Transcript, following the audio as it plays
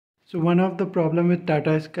So one of the problem with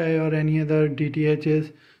Tata Sky or any other DTH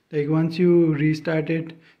is like once you restart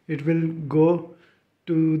it, it will go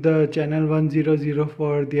to the channel 100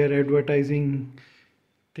 for their advertising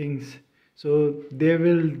things. So they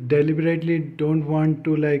will deliberately don't want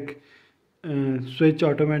to like switch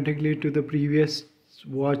automatically to the previous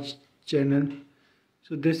watch channel.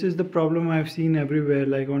 So this is the problem I've seen everywhere,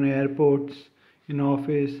 like on airports, in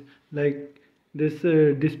office, like this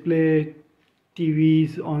display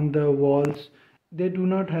TVs on the walls. They do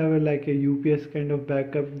not have like a UPS kind of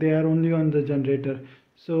backup. They are only on the generator.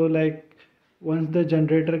 So like once the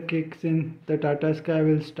generator kicks in, the Tata Sky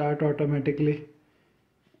will start automatically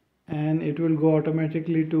and it will go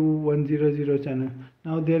automatically to 100 channel.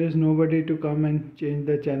 Now there is nobody to come and change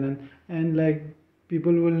the channel, and like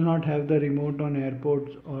people will not have the remote on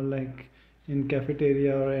airports or like in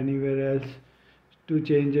cafeteria or anywhere else to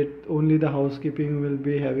change it. Only the housekeeping will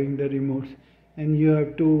be having the remotes, and you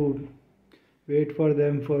have to wait for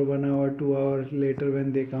them for 1 hour 2 hours later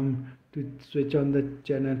when they come to switch on the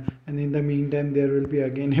channel, and in the meantime there will be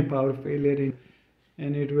again a power failure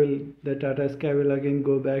and it will, the Tata Sky will again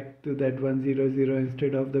go back to that 100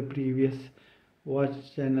 instead of the previous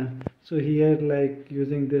watch channel. So here, like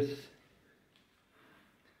using this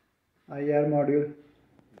IR module,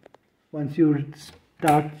 once you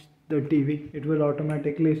start the TV, it will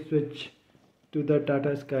automatically switch to the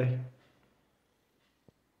Tata Sky.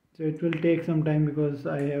 So it will take some time because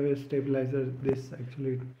I have a stabilizer. This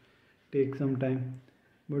actually takes some time,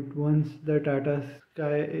 but once the Tata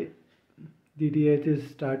Sky DTH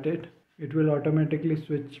is started, it will automatically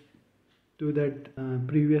switch to that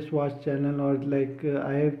previous watch channel, or like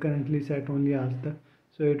I have currently set only Aaj Tak,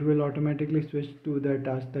 so it will automatically switch to that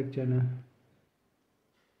Aaj Tak channel.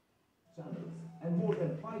 Channels and more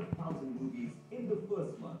than 5,000 movies in the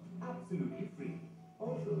first month, absolutely free.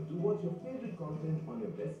 Also, to watch your favorite content on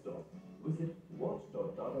your desktop, visit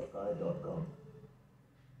watch.tatasky.com.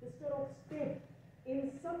 Mr. of State, इन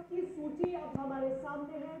सब की सूची अब हमारे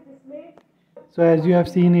सामने है जिसमें So as you have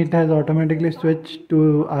seen, it has automatically switched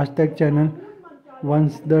to Aaj Tak channel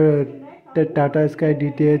once the Tata Sky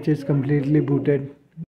DTH is completely booted.